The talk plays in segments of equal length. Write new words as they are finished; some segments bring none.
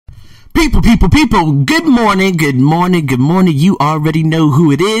People, good morning. You already know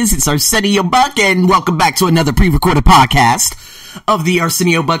who it is. It's Arsenio Buck, and welcome back to another pre-recorded podcast of the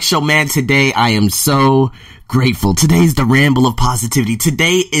Arsenio Buck Show. Man, today I am so grateful. Today's the Ramble of Positivity.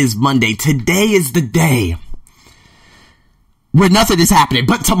 Today is Monday. Today is the day where nothing is happening,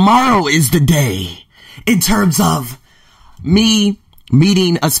 but tomorrow is the day in terms of me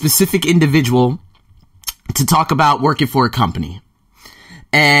meeting a specific individual to talk about working for a company.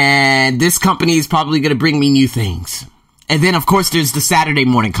 And this company is probably going to bring me new things. And then, of course, there's the Saturday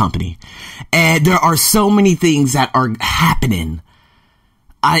morning company. And there are so many things that are happening.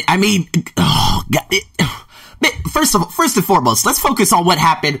 I mean, oh, God, first and foremost, let's focus on what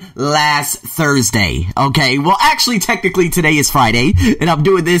happened last Thursday. Okay. Well, actually, technically, today is Friday. And I'm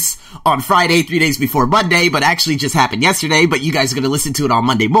doing this on Friday, 3 days before Monday. But actually just happened yesterday. But you guys are going to listen to it on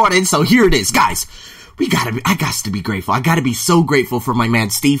Monday morning. So here it is, guys. I got to be grateful. I got to be so grateful for my man,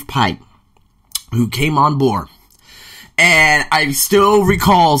 Steve Pipe, who came on board. And I still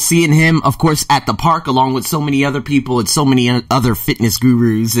recall seeing him, of course, at the park, along with so many other people and so many other fitness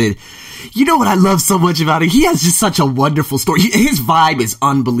gurus. And you know what I love so much about him? He has just such a wonderful story. His vibe is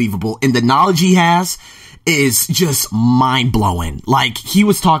unbelievable. And the knowledge he has is just mind-blowing. Like, he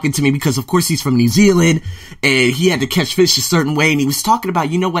was talking to me because, of course, he's from New Zealand, and he had to catch fish a certain way, and he was talking about,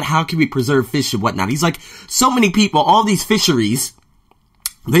 you know what, how can we preserve fish and whatnot. He's like, so many people, all these fisheries,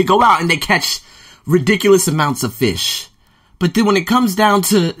 they go out and they catch ridiculous amounts of fish. But then when it comes down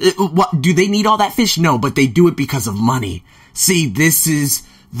to, what, do they need all that fish? No, but they do it because of money. See, this is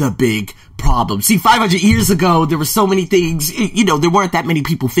the big problem. See, 500 years ago, there were so many things, you know, there weren't that many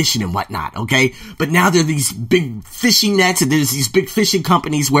people fishing and whatnot, okay? But now there are these big fishing nets and there's these big fishing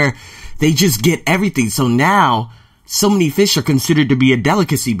companies where they just get everything. So now, so many fish are considered to be a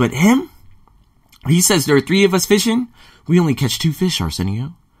delicacy. But him, he says there are 3 of us fishing. We only catch 2 fish,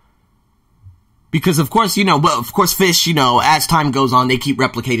 Arsenio. Because, of course, you know, well, of course, fish, you know, as time goes on, they keep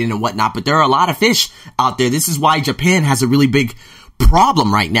replicating and whatnot. But there are a lot of fish out there. This is why Japan has a really big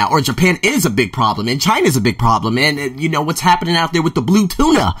problem right now, or Japan is a big problem, and China is a big problem, and you know what's happening out there with the blue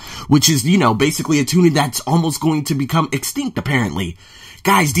tuna, which is, you know, basically a tuna that's almost going to become extinct, apparently.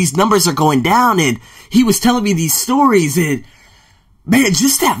 Guys, these numbers are going down, and he was telling me these stories, and man,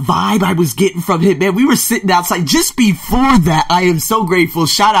 just that vibe I was getting from him, man, we were sitting outside. Just before that, I am so grateful.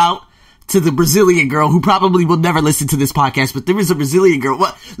 Shout out to the Brazilian girl who probably will never listen to this podcast, but there was a Brazilian girl.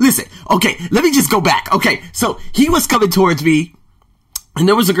 Well, listen, okay, let me just go back. Okay, so he was coming towards me, and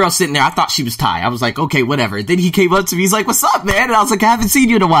there was a girl sitting there. I thought she was Thai. I was like, okay, whatever. Then he came up to me. He's like, what's up, man? And I was like, I haven't seen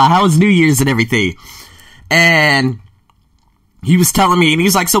you in a while. How was New Year's and everything? And he was telling me, and he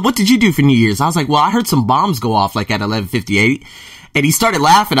was like, so what did you do for New Year's? I was like, well, I heard some bombs go off like at 11:58. And he started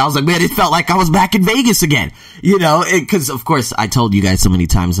laughing. I was like, man, it felt like I was back in Vegas again. You know, because, of course, I told you guys so many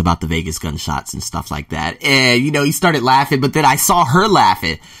times about the Vegas gunshots and stuff like that. And, you know, he started laughing, but then I saw her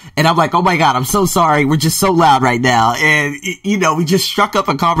laughing. And I'm like, oh, my God, I'm so sorry. We're just so loud right now. And, you know, we just struck up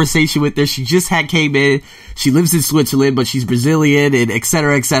a conversation with her. She just came in. She lives in Switzerland, but she's Brazilian and et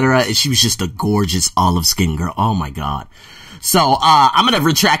cetera, et cetera. And she was just a gorgeous olive skin girl. Oh, my God. So, I'm gonna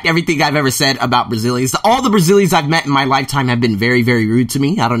retract everything I've ever said about Brazilians. All the Brazilians I've met in my lifetime have been very, very rude to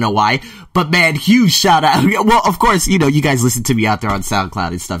me. I don't know why. But man, huge shout out. Well, of course, you know, you guys listen to me out there on SoundCloud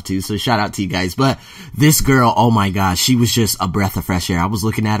and stuff too, so shout out to you guys. But this girl, oh my gosh, she was just a breath of fresh air. I was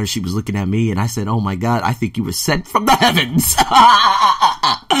looking at her, she was looking at me, and I said, oh my God, I think you were sent from the heavens.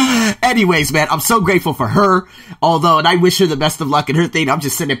 Anyways, man, I'm so grateful for her. Although, and I wish her the best of luck in her thing. I'm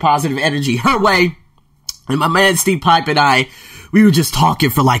just sending positive energy her way. And my man Steve Pipe and I, we were just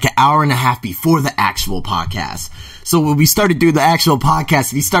talking for like an hour and a half before the actual podcast. So when we started doing the actual podcast,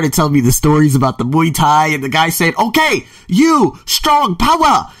 and he started telling me the stories about the Muay Thai, and the guy said, okay, you, strong,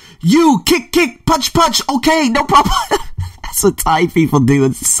 power, you, kick, punch, okay, no problem. That's what Thai people do.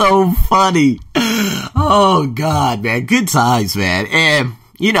 It's so funny. Oh, God, man. Good times, man. And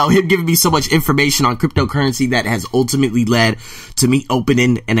you know, him giving me so much information on cryptocurrency that has ultimately led to me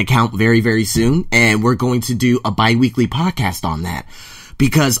opening an account very, very soon. And we're going to do a bi-weekly podcast on that.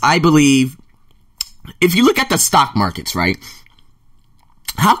 Because I believe, if you look at the stock markets, right?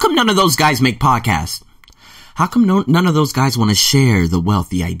 How come none of those guys make podcasts? How come none of those guys want to share the wealth,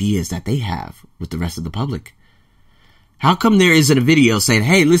 the ideas that they have with the rest of the public? How come there isn't a video saying,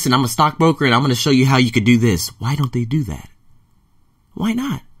 hey, listen, I'm a stockbroker and I'm going to show you how you could do this? Why don't they do that? Why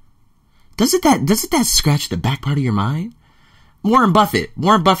not? Doesn't that scratch the back part of your mind? Warren Buffett,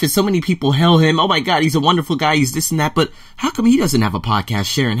 so many people hail him. Oh my God, he's a wonderful guy. He's this and that. But how come he doesn't have a podcast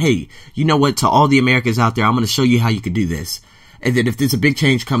sharing, hey, you know what? To all the Americans out there, I'm going to show you how you could do this. And then if there's a big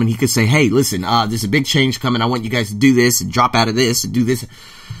change coming, he could say, hey, listen, there's a big change coming. I want you guys to do this and drop out of this and do this.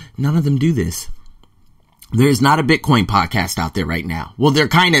 None of them do this. There's not a Bitcoin podcast out there right now. Well, there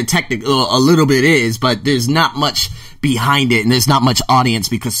kind of technical, a little bit is, but there's not much behind it and there's not much audience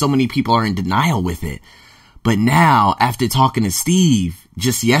because so many people are in denial with it. But now, after talking to Steve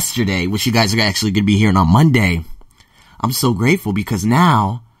just yesterday, which you guys are actually going to be hearing on Monday, I'm so grateful because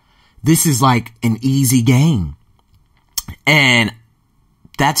now this is like an easy game. And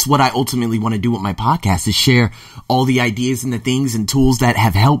that's what I ultimately want to do with my podcast, is share all the ideas and the things and tools that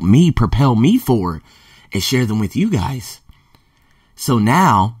have helped me propel me forward and share them with you guys. So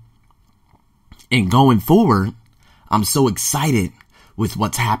now, and going forward, I'm so excited with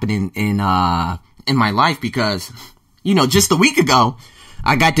what's happening in my life because, you know, just a week ago,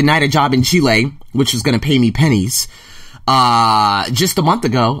 I got denied a job in Chile, which was going to pay me pennies. Just a month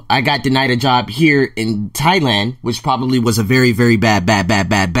ago, I got denied a job here in Thailand, which probably was a very, very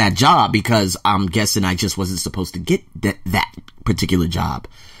bad job because I'm guessing I just wasn't supposed to get that particular job.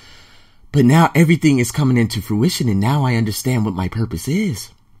 But now everything is coming into fruition and now I understand what my purpose is.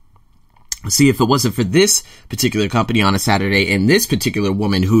 See, if it wasn't for this particular company on a Saturday and this particular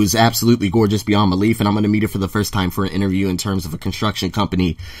woman who's absolutely gorgeous beyond belief, and I'm going to meet her for the first time for an interview in terms of a construction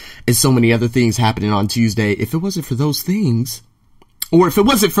company and so many other things happening on Tuesday, if it wasn't for those things, or if it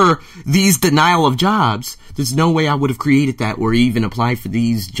wasn't for these denial of jobs, there's no way I would have created that or even applied for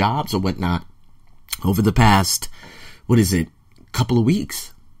these jobs or whatnot over the past, couple of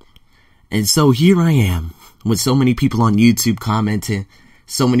weeks. And so here I am with so many people on YouTube commenting,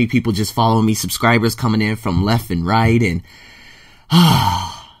 so many people just following me, subscribers coming in from left and right. And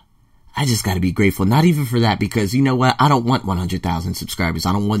I just got to be grateful. Not even for that, because you know what? I don't want 100,000 subscribers.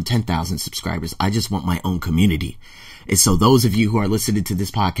 I don't want 10,000 subscribers. I just want my own community. And so those of you who are listening to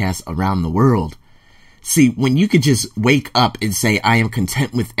this podcast around the world, see, when you could just wake up and say, I am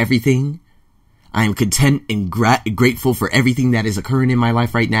content with everything. I am content and grateful for everything that is occurring in my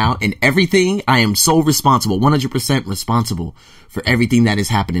life right now. And everything, I am so responsible, 100% responsible for everything that is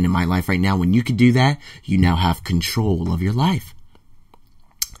happening in my life right now. When you can do that, you now have control of your life.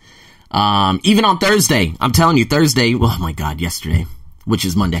 Even on Thursday, I'm telling you, Thursday, oh my God, yesterday, which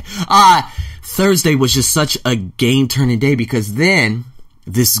is Monday. Thursday was just such a game turning day because then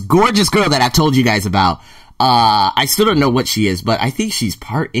this gorgeous girl that I told you guys about, I still don't know what she is, but I think she's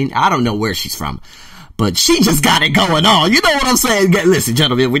I don't know where she's from, but she just got it going on. You know what I'm saying? Listen,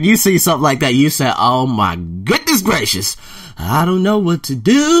 gentlemen, when you see something like that, you say, oh my goodness gracious, I don't know what to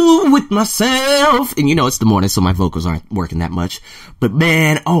do with myself. And you know, it's the morning, so my vocals aren't working that much, but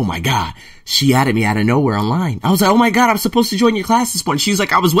man, oh my God, she added me out of nowhere online. I was like, oh my God, I'm supposed to join your class this morning. She's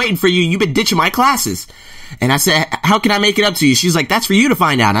like, I was waiting for you. You've been ditching my classes. And I said, how can I make it up to you? She's like, that's for you to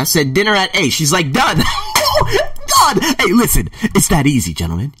find out. I said, dinner at 8. She's like, done. Done. Hey, listen, it's that easy,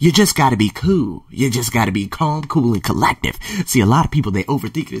 gentlemen. You just gotta be cool. You just gotta be calm, cool, and collective. See, a lot of people, they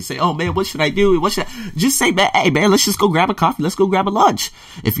overthink it and say, oh man, what should I do? Just say, man, hey man, let's just go grab a coffee. Let's go grab a lunch.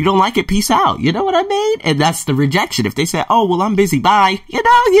 If you don't like it, peace out. You know what I mean? And that's the rejection. If they say, oh, well, I'm busy, bye. You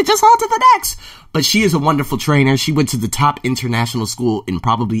know, you just on to the next. But she is a wonderful trainer. She went to the top international school in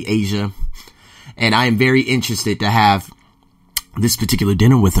probably Asia. And I am very interested to have this particular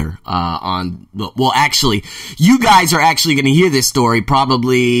dinner with her, actually, you guys are actually going to hear this story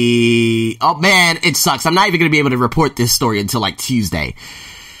probably, oh man, it sucks. I'm not even going to be able to report this story until like Tuesday.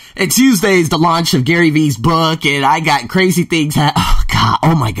 And Tuesday is the launch of Gary Vee's book, and I got crazy things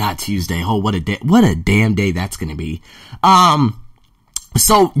oh my God, Tuesday. Oh, what a damn day that's going to be.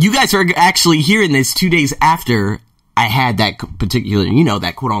 So you guys are actually hearing this 2 days after I had that particular,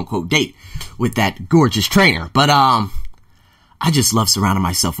 that quote unquote date with that gorgeous trainer. But, I just love surrounding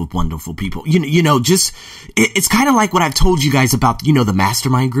myself with wonderful people. It's kind of like what I've told you guys about, the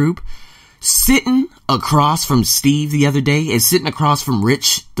mastermind group. Sitting across from Steve the other day and sitting across from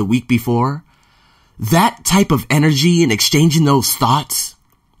Rich the week before, that type of energy and exchanging those thoughts.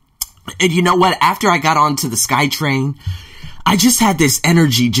 And you know what? After I got onto the SkyTrain, I just had this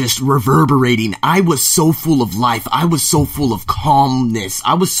energy just reverberating. I was so full of life. I was so full of calmness.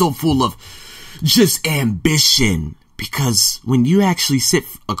 I was so full of just ambition. Because when you actually sit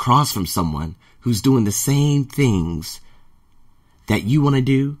across from someone who's doing the same things that you want to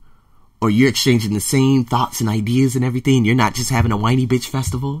do, or you're exchanging the same thoughts and ideas and everything, you're not just having a whiny bitch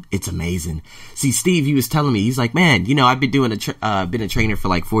festival, it's amazing. See, Steve, he was telling me, he's like, man, I've been doing been a trainer for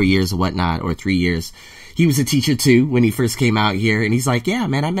like 4 years or whatnot, or 3 years. He was a teacher too when he first came out here, and he's like, yeah,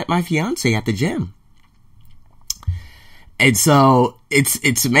 man, I met my fiance at the gym. And so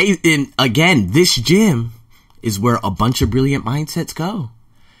it's amazing. Again, this gym is where a bunch of brilliant mindsets go.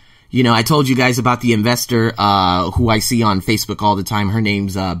 I told you guys about the investor, who I see on Facebook all the time. Her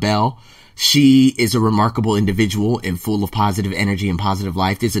name's, Belle. She is a remarkable individual and full of positive energy and positive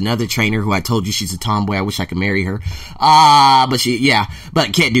life. There's another trainer who I told you she's a tomboy. I wish I could marry her.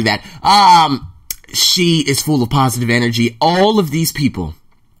 But can't do that. She is full of positive energy. All of these people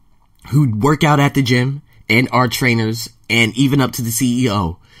who work out at the gym and are trainers and even up to the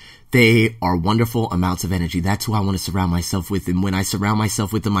CEO, they are wonderful amounts of energy. That's who I want to surround myself with. And when I surround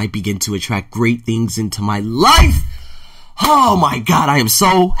myself with them, I begin to attract great things into my life. Oh my God, I am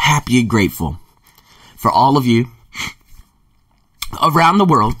so happy and grateful for all of you around the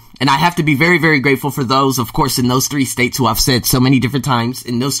world. And I have to be very, very grateful for those, of course, in those 3 states who I've said so many different times,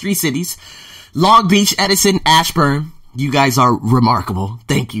 in those 3 cities, Long Beach, Edison, Ashburn. You guys are remarkable.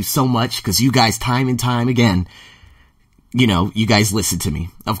 Thank you so much, because you guys, time and time again, you guys listen to me.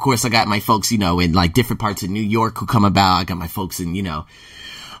 Of course, I got my folks, in like different parts of New York who come about. I got my folks in,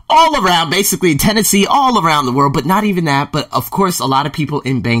 all around, basically in Tennessee, all around the world, but not even that. But of course, a lot of people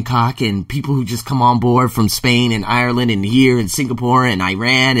in Bangkok and people who just come on board from Spain and Ireland and here and Singapore and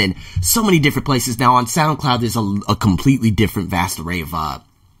Iran and so many different places. Now on SoundCloud, there's a completely different vast array of,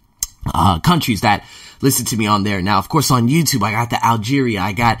 countries that listen to me on there. Now, of course, on YouTube, I got the Algeria,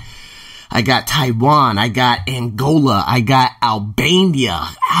 I got Taiwan, I got Angola, I got Albania.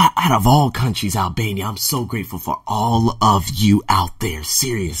 Out of all countries, Albania. I'm so grateful for all of you out there.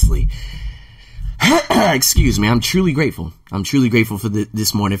 Seriously. Excuse me. I'm truly grateful. I'm truly grateful for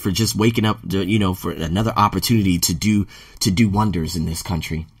this morning, for just waking up, for another opportunity to do wonders in this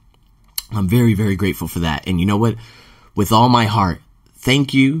country. I'm very, very grateful for that. And you know what? With all my heart,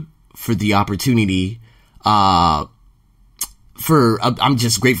 thank you for the opportunity, I'm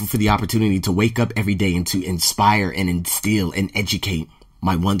just grateful for the opportunity to wake up every day and to inspire and instill and educate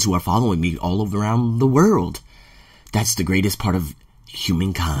my ones who are following me all over around the world. That's the greatest part of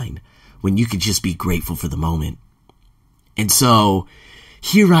humankind, when you could just be grateful for the moment. And so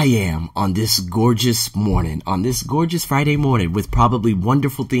here I am on this gorgeous morning, on this gorgeous Friday morning, with probably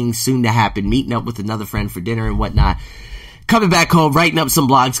wonderful things soon to happen, meeting up with another friend for dinner and whatnot, coming back home, writing up some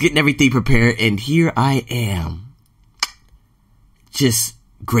blogs, getting everything prepared. And here I am, just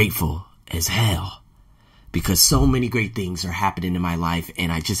grateful as hell, because so many great things are happening in my life, and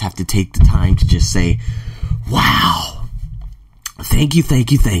I just have to take the time to just say, wow, thank you,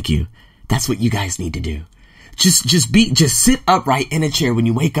 thank you, thank you. That's what you guys need to do. Just sit upright in a chair when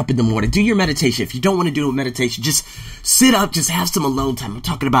you wake up in the morning. Do your meditation. If you don't want to do a meditation, just sit up, just have some alone time. I'm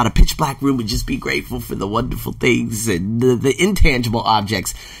talking about a pitch black room, and just be grateful for the wonderful things and the intangible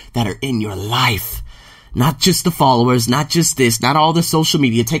objects that are in your life. Not just the followers, not just this, not all the social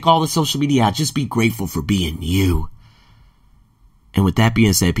media. Take all the social media out. Just be grateful for being you. And with that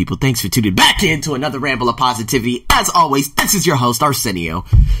being said, people, thanks for tuning back into another Ramble of Positivity. As always, this is your host, Arsenio.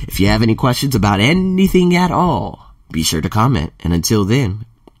 If you have any questions about anything at all, be sure to comment. And until then,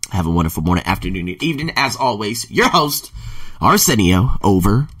 have a wonderful morning, afternoon, and evening. As always, your host, Arsenio,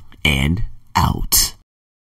 over and out.